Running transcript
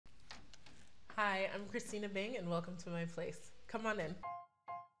Hi, I'm Kristina Bing and welcome to my place. Come on in.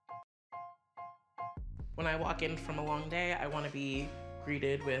 When I walk in from a long day, I want to be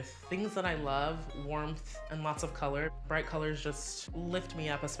greeted with things that I love, warmth and lots of color. Bright colors just lift me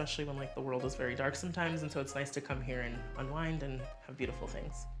up, especially when the world is very dark sometimes, and so it's nice to come here and unwind and have beautiful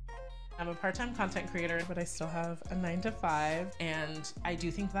things. I'm a part-time content creator, but I still have a 9-to-5, and I do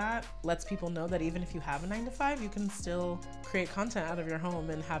think that lets people know that even if you have a 9-to-5, you can still create content out of your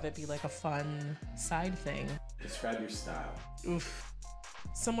home and have it be like a fun side thing. Describe your style. Oof.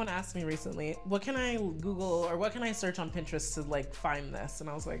 Someone asked me recently, what can I Google or what can I search on Pinterest to find this? And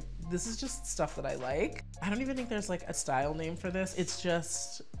I was like, this is just stuff that I like. I don't even think there's a style name for this. It's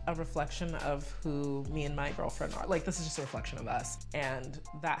just a reflection of who me and my girlfriend are. This is just a reflection of us. And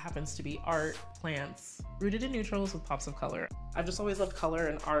that happens to be art, plants, rooted in neutrals with pops of color. I've just always loved color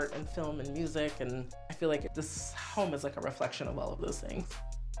and art and film and music. And I feel like this home is a reflection of all of those things.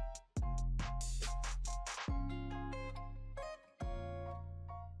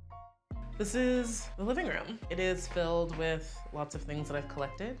 This is the living room. It is filled with lots of things that I've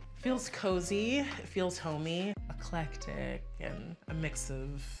collected. It feels cozy, it feels homey, eclectic, and a mix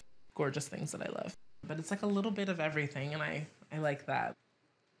of gorgeous things that I love. But it's a little bit of everything, and I like that.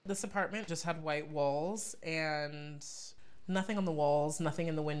 This apartment just had white walls and nothing on the walls, nothing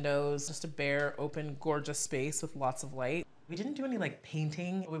in the windows, just a bare, open, gorgeous space with lots of light. We didn't do any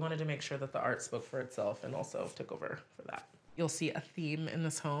painting. We wanted to make sure that the art spoke for itself and also took over for that. You'll see a theme in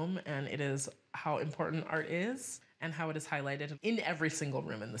this home, and it is how important art is and how it is highlighted in every single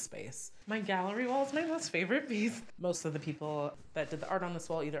room in the space. My gallery wall is my most favorite piece. Most of the people that did the art on this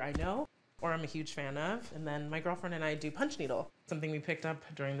wall either I know or I'm a huge fan of. And then my girlfriend and I do punch needle, something we picked up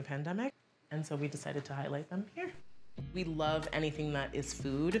during the pandemic. And so we decided to highlight them here. We love anything that is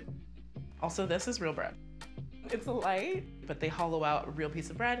food. Also, this is real bread. It's a light, but they hollow out a real piece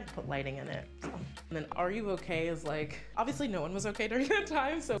of bread and put lighting in it. And then Are You Okay is obviously no one was okay during that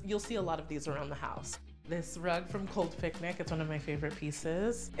time, so you'll see a lot of these around the house. This rug from Cold Picnic, it's one of my favorite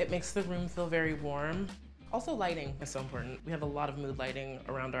pieces. It makes the room feel very warm. Also, lighting is so important. We have a lot of mood lighting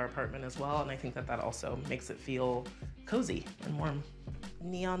around our apartment as well, and I think that also makes it feel cozy and warm.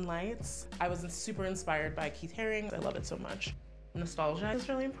 Neon lights. I was super inspired by Keith Haring. I love it so much. Nostalgia is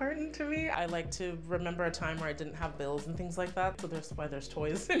really important to me. I like to remember a time where I didn't have bills and things like that, so that's why there's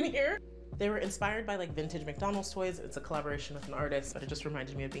toys in here. They were inspired by vintage McDonald's toys. It's a collaboration with an artist, but it just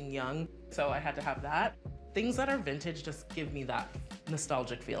reminded me of being young, so I had to have that. Things that are vintage just give me that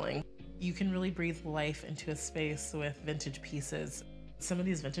nostalgic feeling. You can really breathe life into a space with vintage pieces. Some of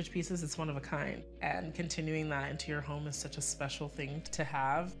these vintage pieces, it's one of a kind, and continuing that into your home is such a special thing to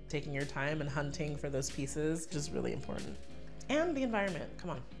have. Taking your time and hunting for those pieces is just really important. And the environment,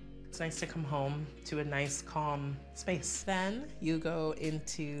 come on. It's nice to come home to a nice, calm space. Then you go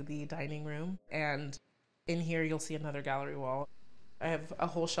into the dining room, and in here you'll see another gallery wall. I have a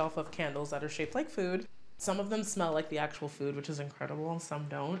whole shelf of candles that are shaped like food. Some of them smell like the actual food, which is incredible, and some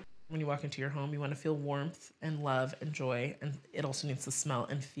don't. When you walk into your home, you want to feel warmth and love and joy, and it also needs to smell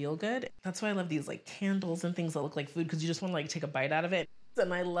and feel good. That's why I love these candles and things that look like food, because you just want to take a bite out of it.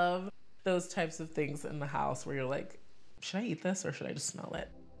 And I love those types of things in the house where you're should I eat this or should I just smell it?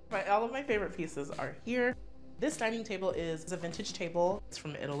 All of my favorite pieces are here. This dining table is a vintage table. It's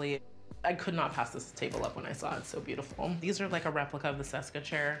from Italy. I could not pass this table up when I saw it. It's so beautiful. These are a replica of the Sesca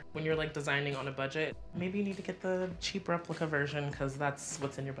chair. When you're designing on a budget, maybe you need to get the cheap replica version because that's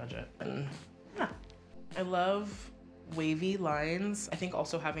what's in your budget. And yeah, I love wavy lines. I think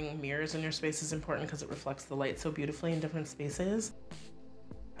also having mirrors in your space is important because it reflects the light so beautifully in different spaces.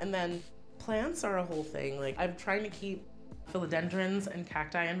 And then plants are a whole thing. I'm trying to keep philodendrons and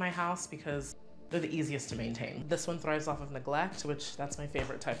cacti in my house because they're the easiest to maintain. This one thrives off of neglect, which that's my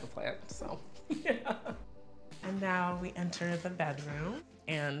favorite type of plant, so yeah. And now we enter the bedroom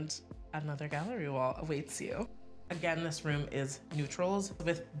and another gallery wall awaits you. Again, this room is neutrals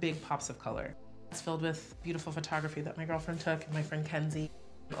with big pops of color. It's filled with beautiful photography that my girlfriend took and my friend Kenzie.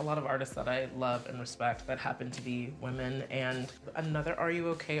 A lot of artists that I love and respect that happen to be women, and another Are You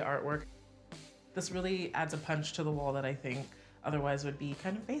Okay artwork. This really adds a punch to the wall that I think otherwise would be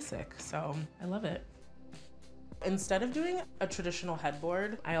kind of basic, so I love it. Instead of doing a traditional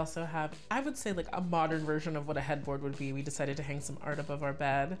headboard, I also have, I would say a modern version of what a headboard would be. We decided to hang some art above our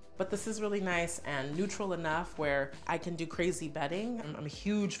bed, but this is really nice and neutral enough where I can do crazy bedding. I'm a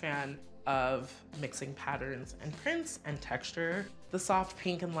huge fan of mixing patterns and prints and texture. The soft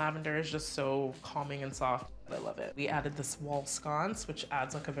pink and lavender is just so calming and soft. I love it. We added this wall sconce, which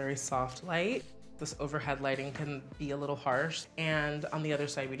adds a very soft light. This overhead lighting can be a little harsh. And on the other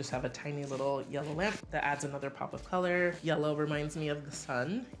side, we just have a tiny little yellow lamp that adds another pop of color. Yellow reminds me of the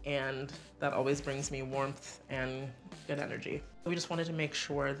sun, and that always brings me warmth and good energy. We just wanted to make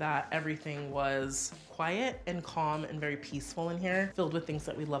sure that everything was quiet and calm and very peaceful in here, filled with things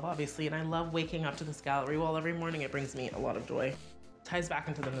that we love, obviously. And I love waking up to this gallery wall every morning. It brings me a lot of joy. Ties back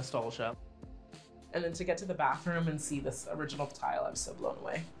into the nostalgia. And then to get to the bathroom and see this original tile, I was so blown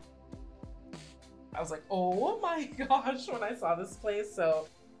away. I was like, oh my gosh, when I saw this place.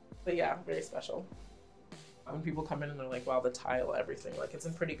 But yeah, very special. When people come in and they're like, wow, the tile, everything, like it's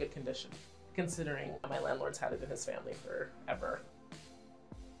in pretty good condition, considering my landlord's had it in his family forever.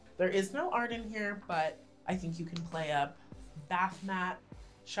 There is no art in here, but I think you can play up bath mat,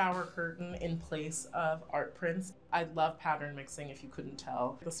 shower curtain in place of art prints. I love pattern mixing, if you couldn't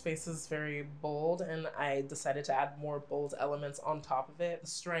tell. The space is very bold, and I decided to add more bold elements on top of it. The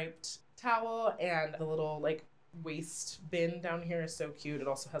striped towel and the little like waste bin down here is so cute. It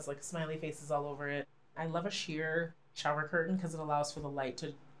also has like smiley faces all over it. I love a sheer shower curtain because it allows for the light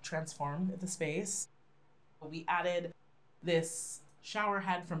to transform the space. We added this shower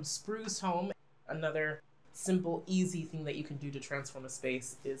head from Spruce Home. Another simple, easy thing that you can do to transform a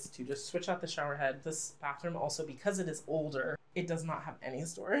space is to just switch out the shower head. This bathroom also, because it is older, it does not have any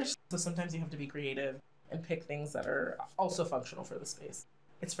storage. So sometimes you have to be creative and pick things that are also functional for the space.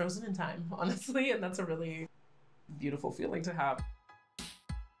 It's frozen in time, honestly, and that's a really beautiful feeling to have.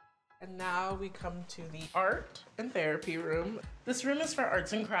 And now we come to the art and therapy room. This room is for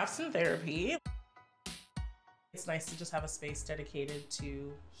arts and crafts and therapy. It's nice to just have a space dedicated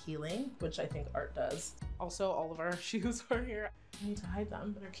to healing, which I think art does. Also, all of our shoes are here. I need to hide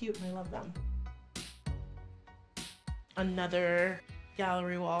them, but they're cute and I love them. Another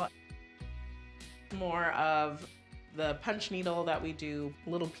gallery wall. More of the punch needle that we do.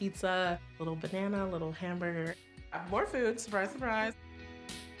 Little pizza, little banana, little hamburger. More food, surprise, surprise.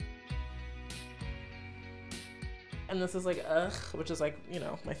 And this is like, ugh, which is like, you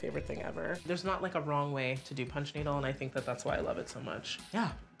know, my favorite thing ever. There's not like a wrong way to do punch needle, and I think that that's why I love it so much.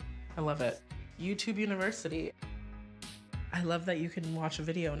 Yeah, I love it. YouTube University. I love that you can watch a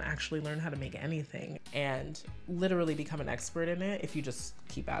video and actually learn how to make anything and literally become an expert in it if you just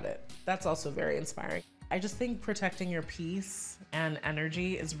keep at it. That's also very inspiring. I just think protecting your peace and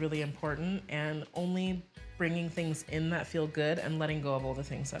energy is really important, and only bringing things in that feel good and letting go of all the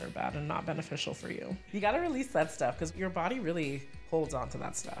things that are bad and not beneficial for you. You gotta release that stuff because your body really holds on to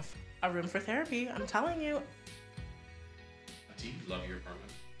that stuff. A room for therapy, I'm telling you. Do you love your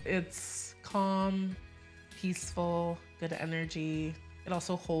apartment? It's calm, peaceful, good energy. It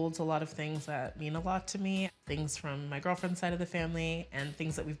also holds a lot of things that mean a lot to me. Things from my girlfriend's side of the family and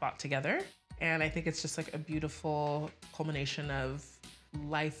things that we've bought together. And I think it's just like a beautiful culmination of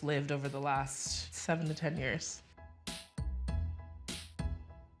life lived over the last 7 to 10 years.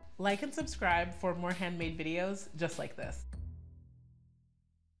 Like and subscribe for more handmade videos just like this.